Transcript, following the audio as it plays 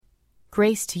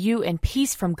Grace to you and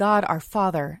peace from God our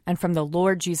Father and from the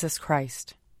Lord Jesus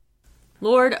Christ.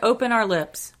 Lord, open our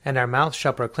lips, and our mouth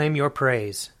shall proclaim your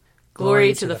praise.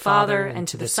 Glory to the Father, and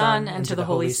to the Son, and to the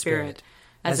Holy Spirit,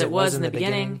 as it was in the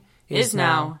beginning, is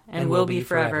now, and will be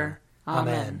forever.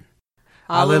 Amen.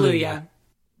 Alleluia.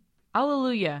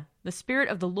 Alleluia. The Spirit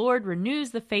of the Lord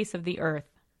renews the face of the earth.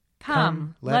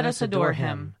 Come, let us adore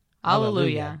him.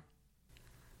 Alleluia.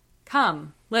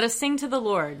 Come, let us sing to the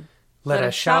Lord. Let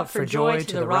us shout for joy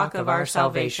to the rock of our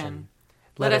salvation.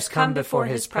 Let us come before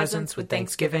his presence with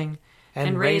thanksgiving,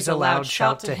 and raise a loud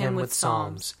shout to him with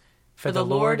psalms. For the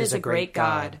Lord is a great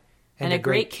God, and a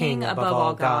great King above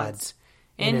all gods.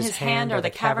 In his hand are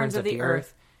the caverns of the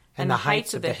earth, and the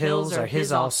heights of the hills are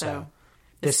his also.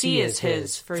 The sea is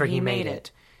his, for he made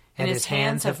it, and his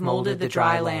hands have molded the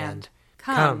dry land.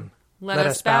 Come, let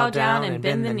us bow down and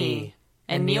bend the knee,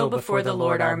 and kneel before the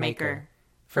Lord our Maker.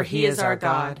 For he is our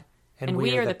God, and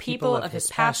we are the people of his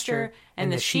pasture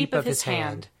and the sheep of his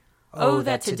hand. Oh,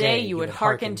 that today you would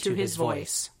hearken to his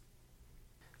voice.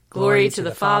 Glory to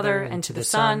the Father, and to the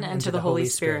Son, and to the Holy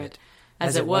Spirit,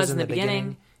 as it was in the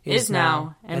beginning, is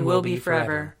now, and will be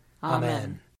forever.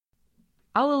 Amen.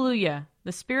 Alleluia.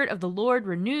 The Spirit of the Lord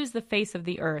renews the face of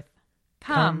the earth.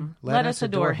 Come, let us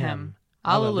adore him.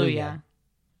 Alleluia.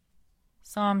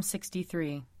 Psalm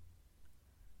 63.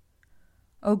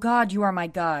 O God, you are my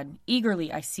God.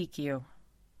 Eagerly I seek you.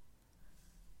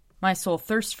 My soul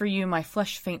thirsts for you, my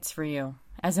flesh faints for you,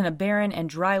 as in a barren and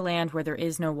dry land where there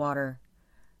is no water.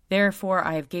 Therefore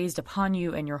I have gazed upon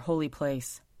you in your holy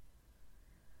place,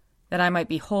 that I might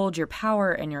behold your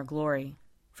power and your glory.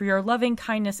 For your loving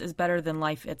kindness is better than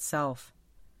life itself.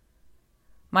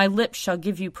 My lips shall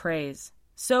give you praise.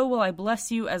 So will I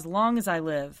bless you as long as I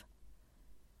live,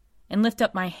 and lift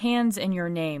up my hands in your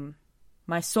name.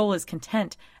 My soul is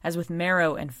content as with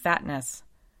marrow and fatness,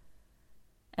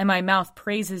 and my mouth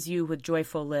praises you with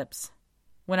joyful lips,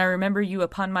 when I remember you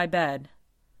upon my bed,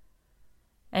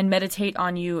 and meditate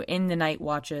on you in the night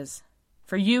watches.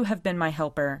 For you have been my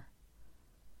helper,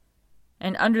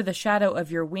 and under the shadow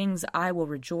of your wings I will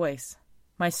rejoice.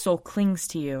 My soul clings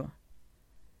to you.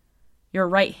 Your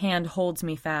right hand holds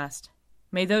me fast.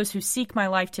 May those who seek my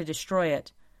life to destroy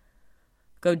it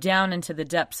go down into the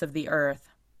depths of the earth.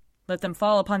 Let them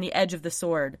fall upon the edge of the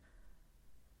sword,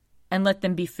 and let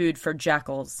them be food for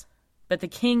jackals. But the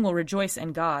king will rejoice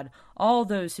in God. All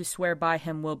those who swear by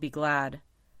him will be glad.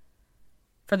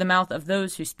 For the mouth of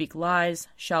those who speak lies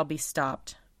shall be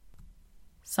stopped.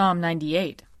 Psalm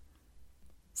 98.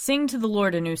 Sing to the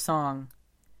Lord a new song,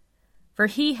 for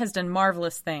he has done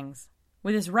marvelous things.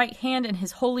 With his right hand and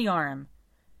his holy arm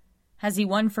has he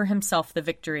won for himself the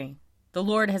victory. The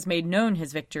Lord has made known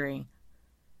his victory.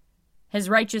 His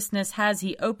righteousness has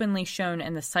he openly shown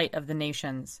in the sight of the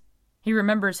nations. He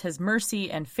remembers his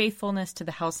mercy and faithfulness to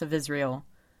the house of Israel.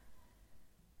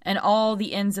 And all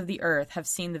the ends of the earth have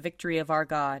seen the victory of our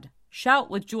God. Shout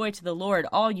with joy to the Lord,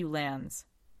 all you lands.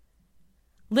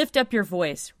 Lift up your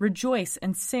voice, rejoice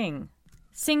and sing.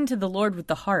 Sing to the Lord with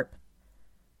the harp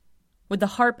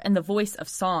and the voice of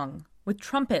song, with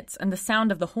trumpets and the sound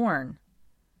of the horn.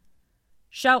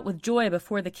 Shout with joy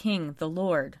before the King, the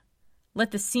Lord.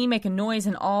 Let the sea make a noise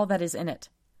and all that is in it,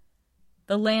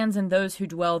 the lands and those who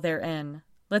dwell therein.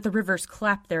 Let the rivers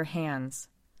clap their hands.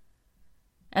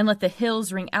 And let the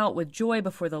hills ring out with joy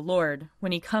before the Lord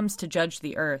when he comes to judge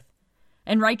the earth.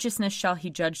 In righteousness shall he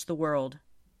judge the world,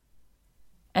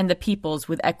 and the peoples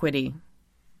with equity.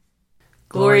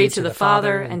 Glory to the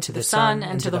Father, and to the Son,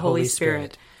 and to the Holy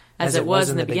Spirit, as it was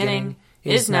in the beginning,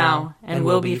 is now, and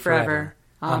will be forever.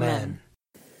 Amen.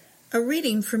 A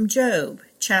reading from Job,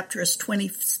 chapters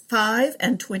 25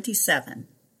 and 27.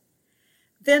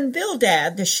 Then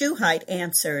Bildad the Shuhite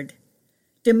answered,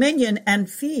 Dominion and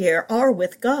fear are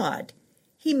with God.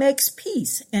 He makes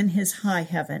peace in his high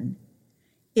heaven.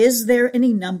 Is there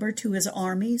any number to his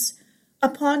armies?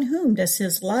 Upon whom does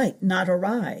his light not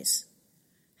arise?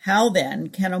 How then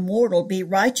can a mortal be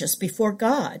righteous before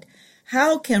God?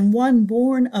 How can one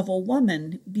born of a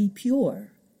woman be pure?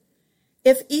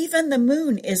 If even the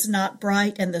moon is not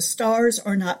bright and the stars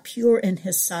are not pure in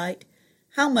his sight,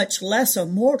 how much less a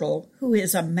mortal who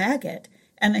is a maggot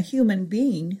and a human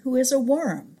being who is a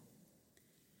worm?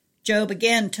 Job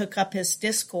again took up his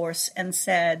discourse and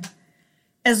said,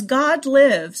 As God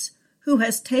lives, who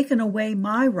has taken away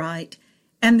my right,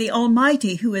 and the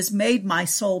Almighty who has made my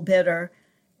soul bitter,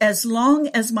 as long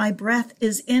as my breath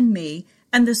is in me,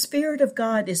 and the Spirit of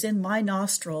God is in my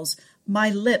nostrils, my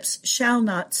lips shall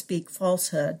not speak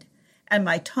falsehood, and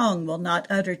my tongue will not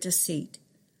utter deceit.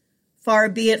 Far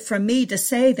be it from me to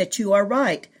say that you are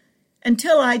right.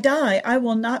 Until I die, I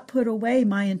will not put away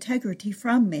my integrity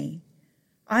from me.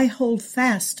 I hold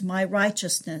fast my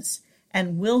righteousness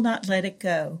and will not let it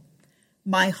go.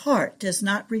 My heart does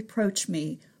not reproach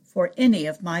me for any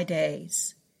of my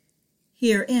days.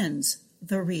 Here ends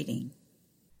the reading.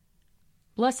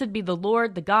 Blessed be the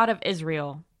Lord, the God of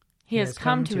Israel. He has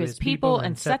come to his people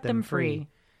and set them free.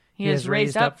 He has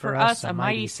raised up for us a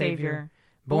mighty Savior,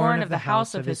 born of the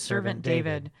house of his servant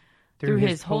David. Through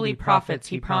his holy prophets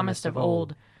he promised of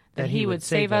old that he would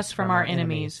save us from our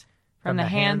enemies, from the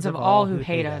hands of all who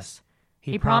hate us.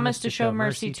 He promised to show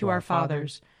mercy to our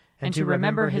fathers, and to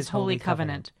remember his holy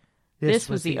covenant. This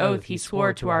was the oath he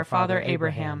swore to our father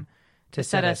Abraham, to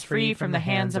set us free from the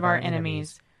hands of our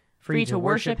enemies, free to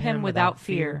worship him without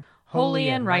fear, holy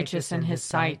and righteous in his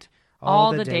sight,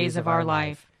 all the days of our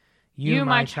life. You,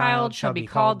 my child, shall be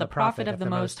called the prophet of the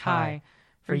Most High,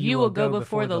 for you will go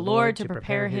before the Lord to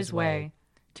prepare his way,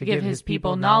 to give his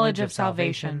people knowledge of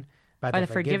salvation by the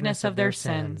forgiveness of their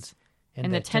sins.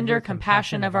 In the tender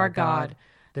compassion of our God,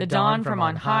 the dawn from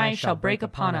on high shall break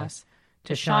upon us,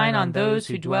 to shine on those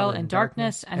who dwell in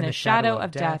darkness and the shadow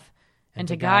of death, and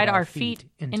to guide our feet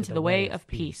into the way of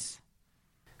peace.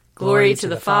 Glory to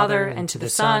the Father, and to the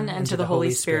Son, and to the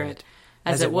Holy Spirit,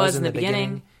 as it was in the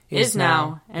beginning, is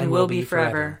now, and will be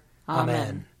forever.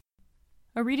 Amen.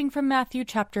 A reading from Matthew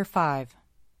chapter 5.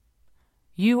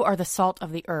 You are the salt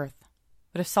of the earth.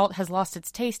 But if salt has lost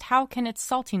its taste, how can its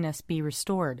saltiness be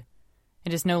restored?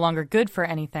 It is no longer good for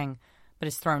anything, but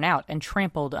is thrown out and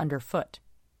trampled underfoot.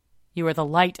 You are the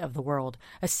light of the world.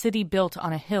 A city built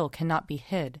on a hill cannot be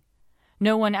hid.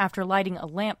 No one, after lighting a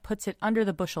lamp, puts it under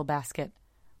the bushel basket,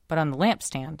 but on the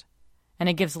lampstand, and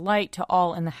it gives light to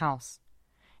all in the house.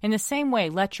 In the same way,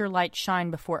 let your light shine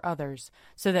before others,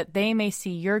 so that they may see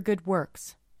your good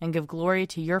works and give glory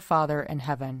to your Father in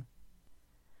heaven.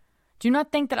 Do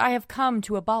not think that I have come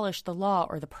to abolish the law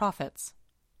or the prophets.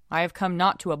 I have come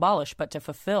not to abolish, but to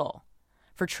fulfill.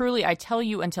 For truly I tell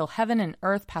you, until heaven and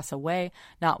earth pass away,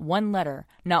 not one letter,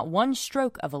 not one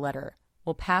stroke of a letter,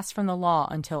 will pass from the law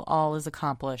until all is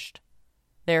accomplished.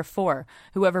 Therefore,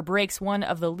 whoever breaks one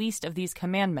of the least of these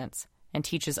commandments and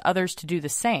teaches others to do the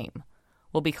same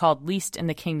will be called least in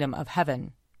the kingdom of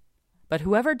heaven. But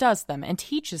whoever does them and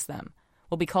teaches them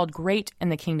will be called great in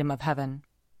the kingdom of heaven.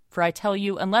 For I tell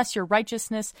you, unless your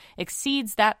righteousness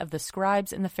exceeds that of the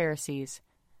scribes and the Pharisees,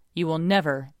 you will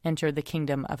never enter the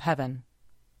kingdom of heaven.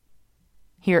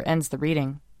 Here ends the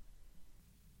reading.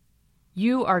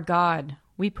 You are God,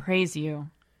 we praise you.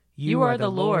 You are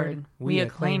the Lord, we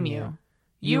acclaim you.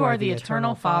 You are the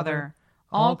eternal Father,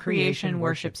 all creation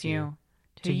worships you.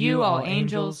 To you all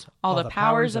angels, all the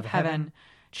powers of heaven,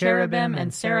 cherubim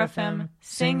and seraphim,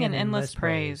 sing in endless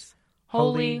praise.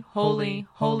 Holy, holy,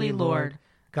 holy Lord,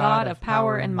 God of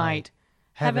power and might,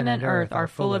 heaven and earth are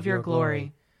full of your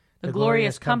glory. The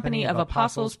glorious company of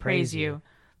apostles praise you.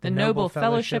 The noble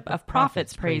fellowship of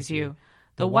prophets praise you.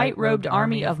 The white-robed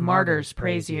army of martyrs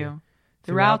praise you.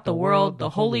 Throughout the world the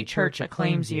Holy Church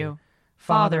acclaims you.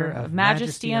 Father of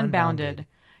majesty unbounded,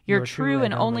 your true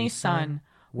and only Son,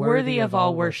 worthy of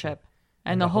all worship,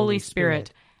 and the Holy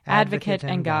Spirit, advocate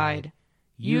and guide.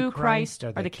 You, Christ,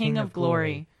 are the King of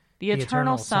glory, the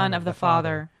eternal Son of the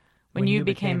Father. When you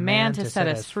became man to set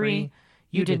us free,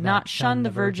 you did not shun the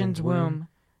Virgin's womb.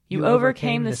 You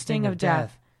overcame the sting of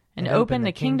death, and opened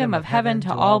the kingdom of heaven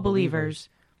to all believers.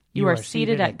 You are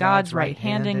seated at God's right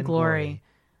hand in glory.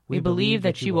 We believe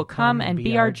that you will come and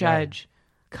be our judge.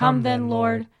 Come then,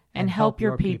 Lord, and help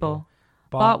your people,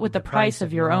 bought with the price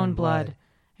of your own blood,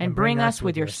 and bring us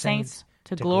with your saints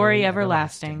to glory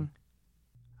everlasting.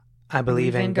 I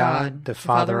believe in God, the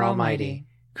Father Almighty,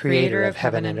 creator of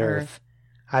heaven and earth.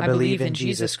 I believe in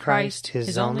Jesus Christ,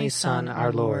 his only Son,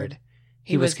 our Lord.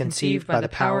 He was conceived by the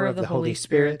power of the Holy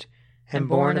Spirit and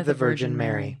born of the Virgin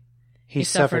Mary. He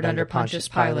suffered under Pontius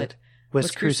Pilate,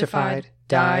 was crucified,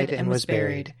 died, and was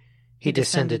buried. He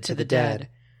descended to the dead.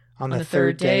 On the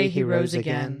third day he rose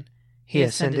again. He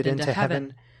ascended into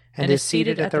heaven and is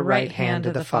seated at the right hand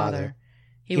of the Father.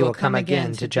 He will come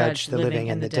again to judge the living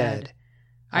and the dead.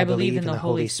 I believe in the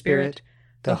Holy Spirit,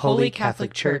 the Holy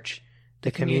Catholic Church,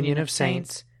 the communion of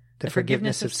saints, the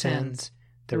forgiveness of sins,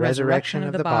 the resurrection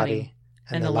of the body,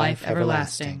 and the life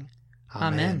everlasting.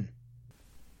 Amen.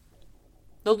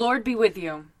 The Lord be with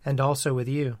you. And also with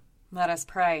you. Let us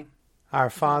pray. Our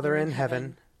Father in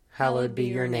heaven, hallowed be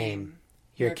your name.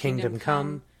 Your kingdom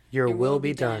come, your will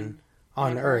be done,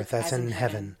 on earth as in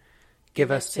heaven.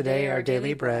 Give us today our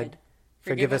daily bread.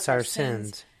 Forgive us our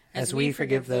sins, as we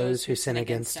forgive those who sin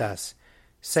against us.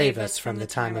 Save us from the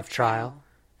time of trial,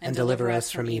 and deliver us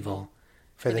from evil.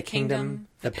 For the kingdom,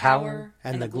 the power,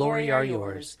 and the glory are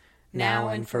yours, now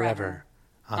and forever.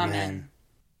 Amen.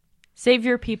 Save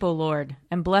your people, Lord,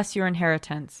 and bless your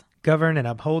inheritance. Govern and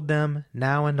uphold them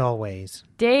now and always.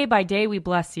 Day by day we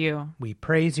bless you. We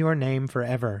praise your name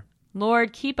forever.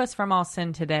 Lord, keep us from all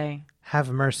sin today. Have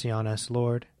mercy on us,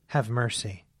 Lord. Have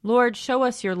mercy. Lord, show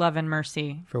us your love and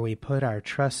mercy. For we put our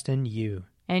trust in you.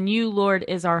 And you, Lord,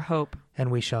 is our hope. And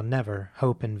we shall never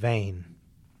hope in vain.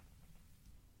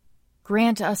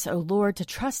 Grant us, O Lord, to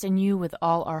trust in you with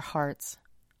all our hearts.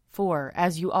 For,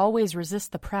 as you always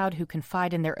resist the proud who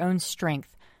confide in their own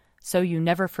strength, so you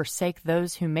never forsake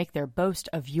those who make their boast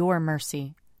of your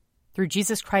mercy. Through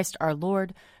Jesus Christ our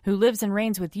Lord, who lives and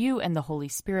reigns with you and the Holy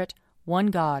Spirit, one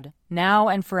God, now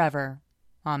and forever.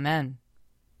 Amen.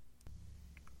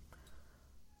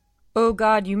 O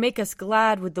God, you make us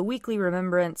glad with the weekly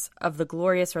remembrance of the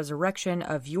glorious resurrection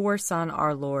of your Son,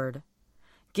 our Lord.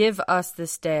 Give us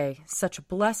this day such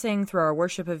blessing through our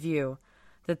worship of you,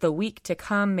 that the week to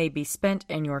come may be spent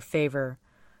in your favor.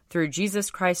 Through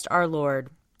Jesus Christ our Lord.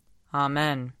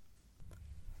 Amen.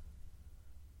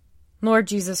 Lord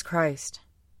Jesus Christ,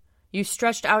 you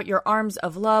stretched out your arms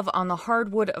of love on the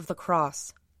hard wood of the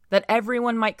cross, that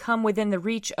everyone might come within the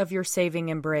reach of your saving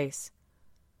embrace.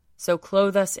 So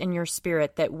clothe us in your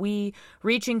Spirit, that we,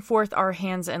 reaching forth our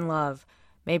hands in love,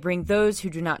 may bring those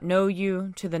who do not know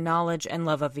you to the knowledge and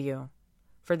love of you.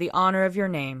 For the honor of your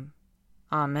name.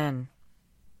 Amen.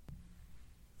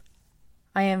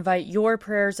 I invite your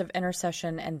prayers of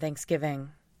intercession and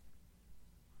thanksgiving.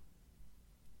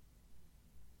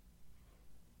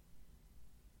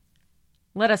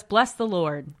 Let us bless the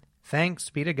Lord. Thanks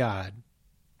be to God.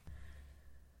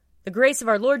 The grace of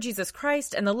our Lord Jesus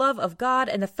Christ and the love of God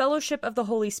and the fellowship of the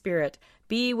Holy Spirit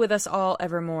be with us all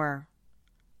evermore.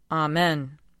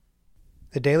 Amen.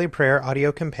 The Daily Prayer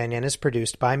Audio Companion is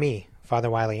produced by me, Father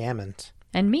Wiley Ammons.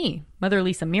 And me, Mother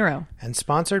Lisa Miro. And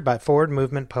sponsored by Forward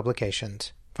Movement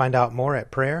Publications. Find out more at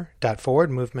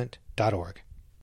prayer.forwardmovement.org.